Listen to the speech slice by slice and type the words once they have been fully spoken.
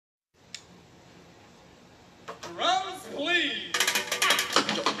Drums, please.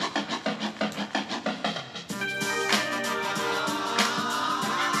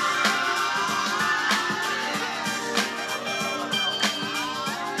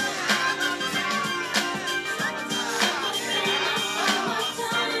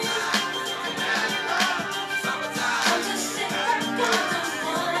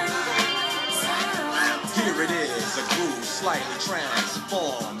 Here it is, a groove slightly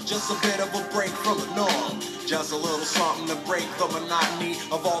transformed. Just a bit of a break from the norm. Just a little something to break the monotony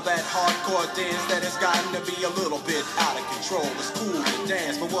of all that hardcore dance that has gotten to be a little bit out of control. It's cool to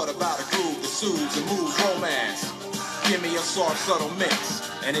dance, but what about a groove that soothes and moves romance? Give me a soft, subtle mix,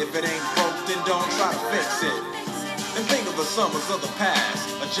 and if it ain't broke, then don't try to fix it. And think of the summers of the past.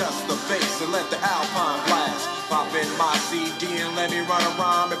 Adjust the bass and let the Alpine blast. Pop in my CD and let me run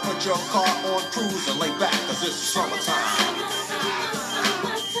around and put your car on cruise and lay back, cause it's summertime.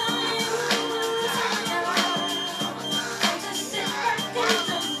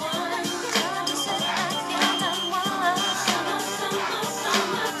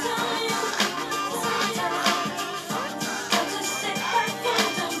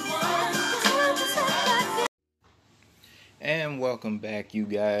 And welcome back, you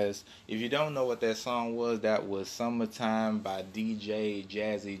guys. If you don't know what that song was, that was Summertime by DJ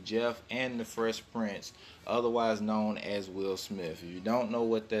Jazzy Jeff and the Fresh Prince, otherwise known as Will Smith. If you don't know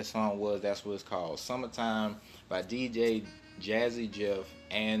what that song was, that's what it's called. Summertime by DJ Jazzy Jeff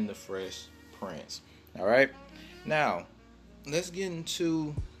and the Fresh Prince. Alright? Now, let's get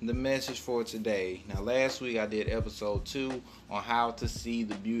into the message for today. Now, last week I did episode 2 on how to see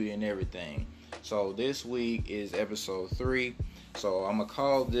the beauty in everything. So this week is episode 3. So I'm going to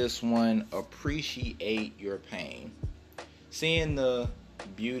call this one Appreciate Your Pain. Seeing the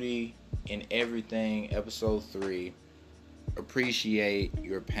beauty in everything, episode 3. Appreciate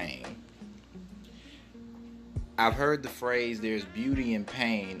your pain. I've heard the phrase there's beauty in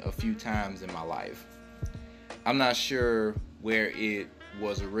pain a few times in my life. I'm not sure where it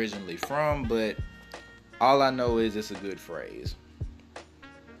was originally from, but all I know is it's a good phrase.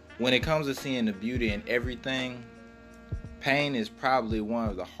 When it comes to seeing the beauty in everything, pain is probably one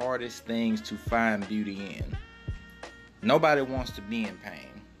of the hardest things to find beauty in. Nobody wants to be in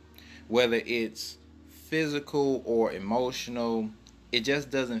pain. Whether it's physical or emotional, it just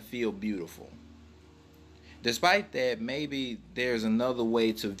doesn't feel beautiful. Despite that, maybe there's another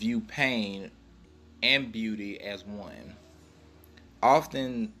way to view pain and beauty as one.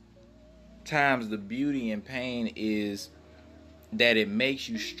 Oftentimes, the beauty in pain is that it makes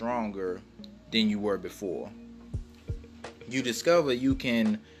you stronger than you were before. You discover you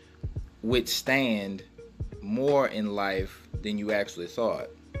can withstand more in life than you actually thought.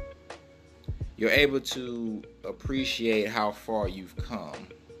 You're able to appreciate how far you've come.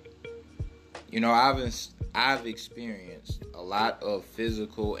 You know, I've experienced a lot of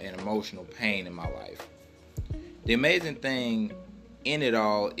physical and emotional pain in my life. The amazing thing in it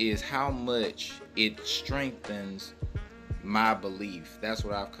all is how much it strengthens my belief. That's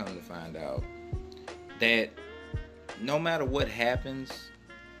what I've come to find out. That no matter what happens,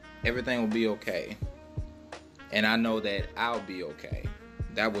 everything will be okay. And I know that I'll be okay.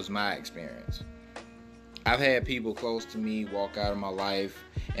 That was my experience. I've had people close to me walk out of my life,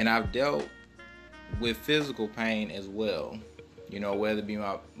 and I've dealt with physical pain as well. You know, whether it be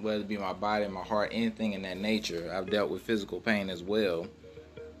my body, my heart, anything in that nature, I've dealt with physical pain as well.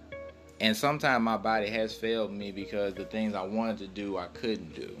 And sometimes my body has failed me because the things I wanted to do, I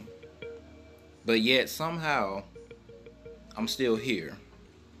couldn't do. But yet somehow, I'm still here.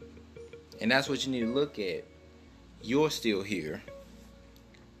 And that's what you need to look at. You're still here.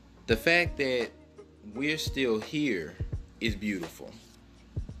 The fact that we're still here is beautiful.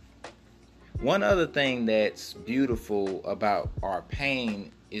 One other thing that's beautiful about our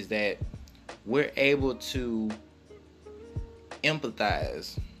pain is that we're able to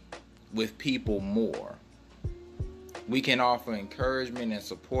empathize with people more. We can offer encouragement and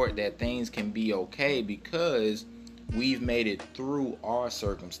support that things can be okay because we've made it through our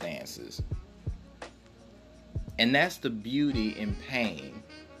circumstances. And that's the beauty in pain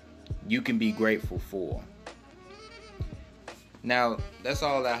you can be grateful for. Now, that's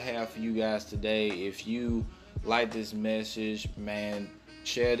all I have for you guys today. If you like this message, man,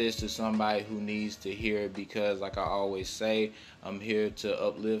 share this to somebody who needs to hear it, because like I always say, I'm here to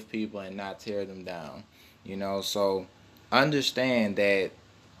uplift people and not tear them down. You know, so understand that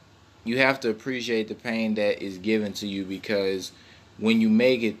you have to appreciate the pain that is given to you, because when you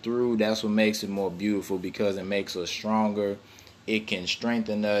make it through, that's what makes it more beautiful, because it makes us stronger. It can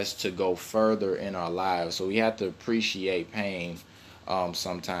strengthen us to go further in our lives. So we have to appreciate pain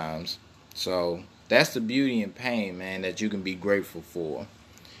sometimes. So That's the beauty in pain, man, that you can be grateful for.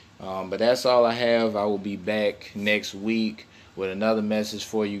 But that's all I have. I will be back next week with another message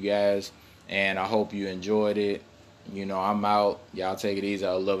for you guys, and I hope you enjoyed it. You know, I'm out. Y'all take it easy.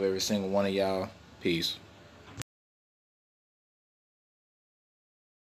 I love every single one of y'all. Peace.